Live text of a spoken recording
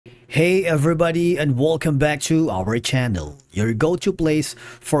Hey everybody, and welcome back to our channel, your go-to place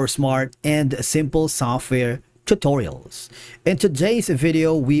for smart and simple software tutorials. In today's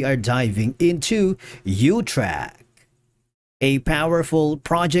video, we are diving into YouTrack, a powerful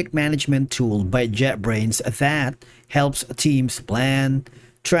project management tool by JetBrains that helps teams plan,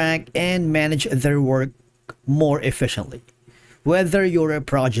 track, and manage their work more efficiently. Whether you're a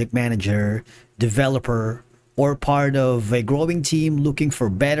project manager, developer, or part of a growing team looking for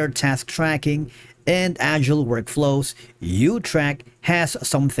better task tracking and agile workflows, YouTrack has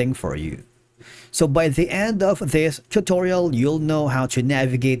something for you. So by the end of this tutorial, you'll know how to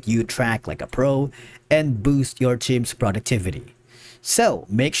navigate YouTrack like a pro and boost your team's productivity. So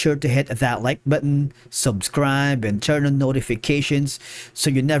make sure to hit that like button, subscribe, and turn on notifications so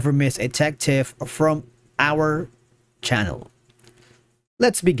you never miss a tech tip from our channel.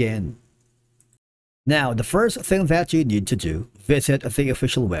 Let's begin. Now, the first thing that you need to do, visit the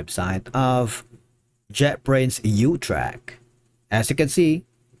official website of JetBrains YouTrack. As you can see,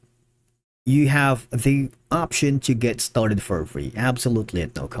 you have the option to get started for free, absolutely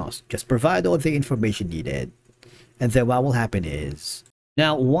at no cost. Just provide all the information needed, and then what will happen is,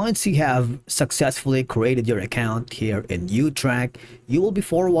 now once you have successfully created your account here in YouTrack, you will be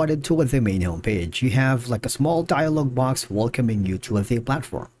forwarded to the main homepage. You have like a small dialog box welcoming you to the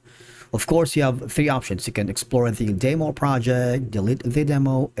platform. Of course, you have three options. You can explore the demo project, delete the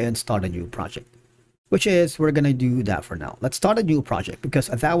demo, and start a new project, which is, we're going to do that for now. Let's start a new project because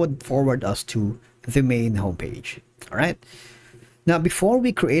that would forward us to the main homepage. All right. Now, before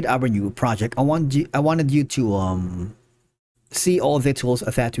we create our new project, I wanted you to see all the tools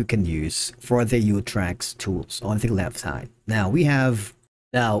that we can use for the YouTrack's tools on the left side. Now,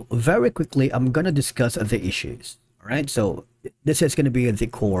 very quickly, I'm going to discuss the issues. All right, so this is going to be the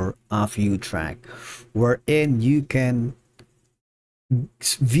core of YouTrack, wherein you can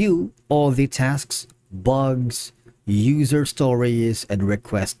view all the tasks, bugs, user stories, and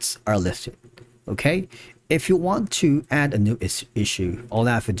requests are listed. Okay, if you want to add a new issue, all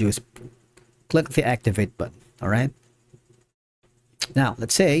I have to do is click the activate button. All right, now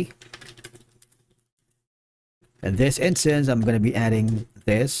let's say in this instance, I'm going to be adding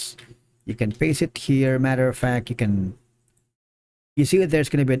this. You can paste it here. Matter of fact, you see that there's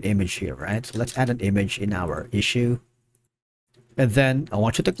going to be an image here, right? So let's add an image in our issue. And then I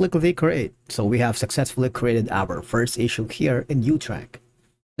want you to click the create. So we have successfully created our first issue here in YouTrack.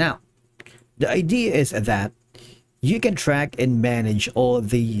 Now, the idea is that you can track and manage all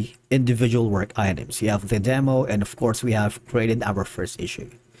the individual work items. You have the demo, and of course, we have created our first issue.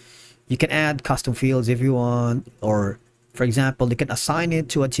 You can add custom fields if you want, or for example, you can assign it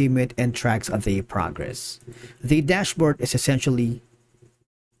to a teammate and tracks the progress. The dashboard is essentially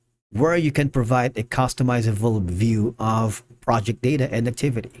where you can provide a customizable view of project data and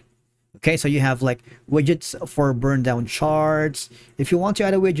activity. Okay, so you have like widgets for burn down charts. If you want to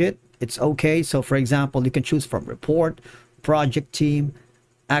add a widget, it's okay. So for example, you can choose from report, project team,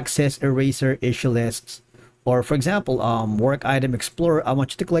 access eraser, issue lists, or for example, work item explorer. I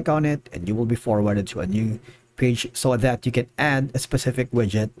want you to click on it and you will be forwarded to a new page so that you can add a specific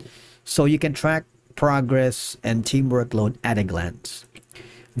widget so you can track progress and team workload at a glance.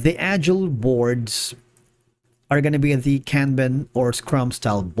 The agile boards are going to be the Kanban or Scrum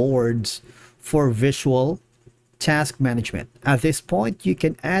style boards for visual task management. At this point, you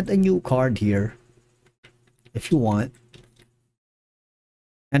can add a new card here if you want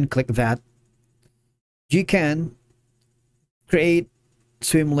and click that. You can create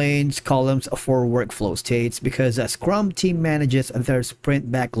swim lanes, columns for workflow states, because a Scrum team manages their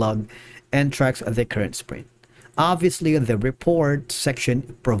sprint backlog and tracks the current sprint. Obviously, the report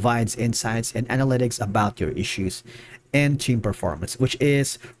section provides insights and analytics about your issues and team performance, which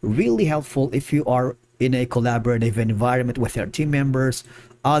is really helpful if you are in a collaborative environment with your team members,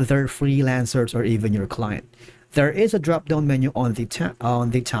 other freelancers, or even your client. There is a drop-down menu on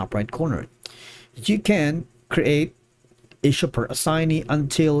the top right corner. You can create issue per assignee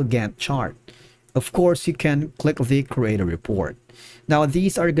until Gantt chart. Of course, you can click the create a report. Now,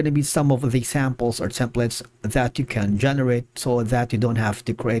 these are going to be some of the samples or templates that you can generate so that you don't have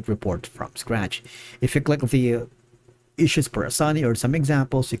to create report from scratch. If you click the issues per assignee or some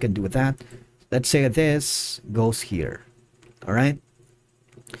examples, you can do that. Let's say this goes here. All right.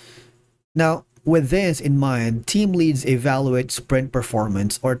 Now, with this in mind, team leads evaluate sprint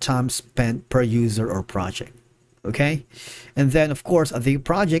performance or time spent per user or project. Okay, and then of course the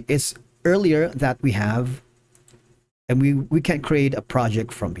project is earlier that we have, and we can create a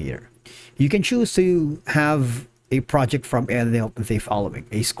project from here. You can choose to have a project from any of the following: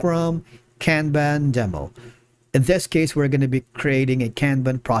 a Scrum, Kanban, demo. In this case, we're going to be creating a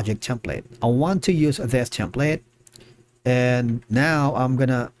Kanban project template. I want to use this template, and now I'm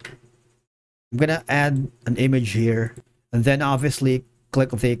gonna add an image here, and then obviously click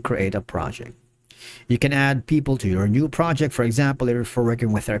the create a project. You can add people to your new project. For example, if you're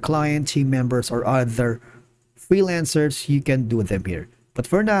working with our client, team members, or other freelancers, you can do them here. But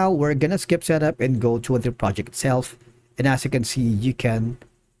for now, we're gonna skip setup and go to the project itself. And as you can see,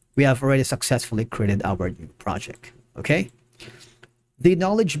 we have already successfully created our new project. Okay. The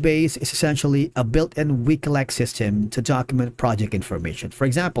knowledge base is essentially a built-in WikiLeaks system to document project information. For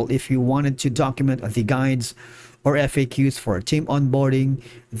example, if you wanted to document the guides or FAQs for team onboarding,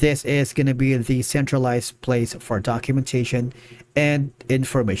 this is going to be the centralized place for documentation and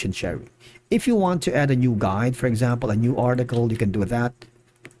information sharing. If you want to add a new guide, for example, a new article, you can do that.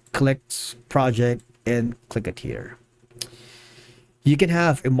 Click project and click it here. You can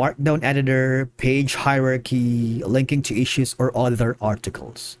have a markdown editor, page hierarchy, linking to issues or other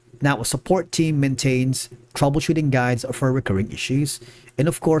articles. Now, a support team maintains troubleshooting guides for recurring issues. And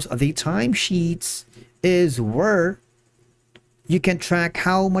of course, the timesheets is where you can track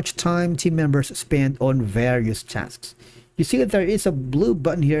how much time team members spend on various tasks. You see that there is a blue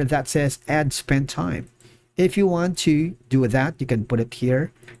button here that says add spend time. If you want to do that, you can put it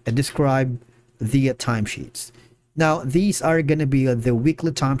here and describe the timesheets. Now, these are going to be the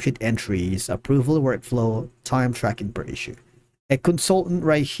weekly timesheet entries, approval workflow, time tracking per issue. A consultant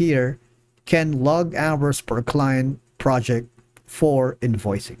right here can log hours per client project for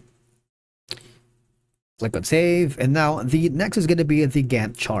invoicing. Click on save. And now the next is going to be the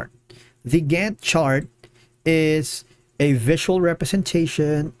Gantt chart. The Gantt chart is a visual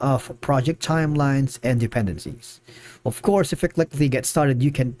representation of project timelines and dependencies. Of course, if you click the get started,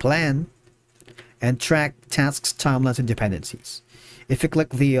 you can plan and track tasks, timelines, and dependencies. If you click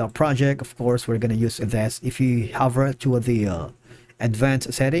the project, of course, we're going to use this. If you hover to the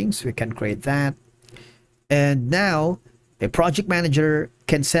advanced settings, we can create that. And now a project manager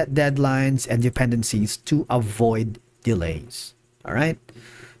can set deadlines and dependencies to avoid delays. All right.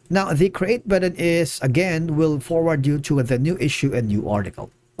 Now, the create button is, again, will forward you to the new issue and new article.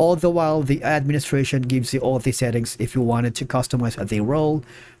 All the while, the administration gives you all the settings if you wanted to customize the role,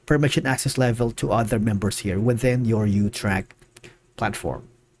 permission access level to other members here within your YouTrack platform.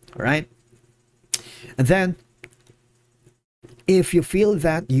 All right. And then if you feel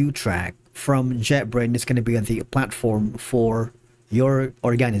that YouTrack from JetBrains is going to be the platform for your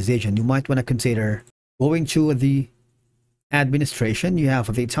organization, you might want to consider going to the administration. You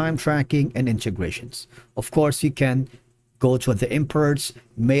have the time tracking and integrations. Of course, you can go to the imports,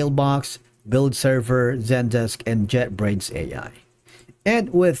 mailbox, build server, Zendesk, and JetBrains AI.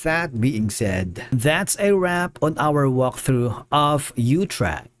 And with that being said, that's a wrap on our walkthrough of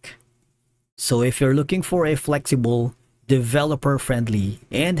YouTrack. So if you're looking for a flexible, developer-friendly,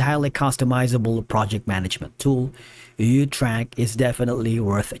 and highly customizable project management tool, YouTrack is definitely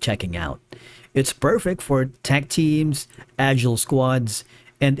worth checking out. It's perfect for tech teams, agile squads,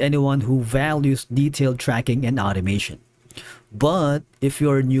 and anyone who values detailed tracking and automation. But if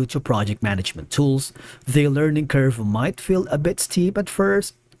you're new to project management tools, the learning curve might feel a bit steep at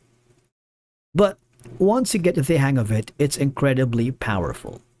first. But once you get the hang of it, it's incredibly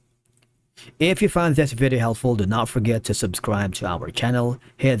powerful. If you found this video helpful, do not forget to subscribe to our channel,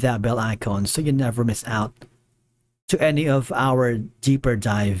 hit that bell icon so you never miss out to any of our deeper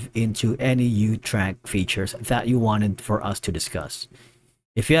dive into any YouTrack features that you wanted for us to discuss.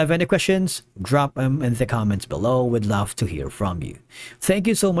 If you have any questions, drop them in the comments below. We'd love to hear from you. Thank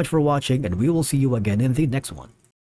you so much for watching, and we will see you again in the next one.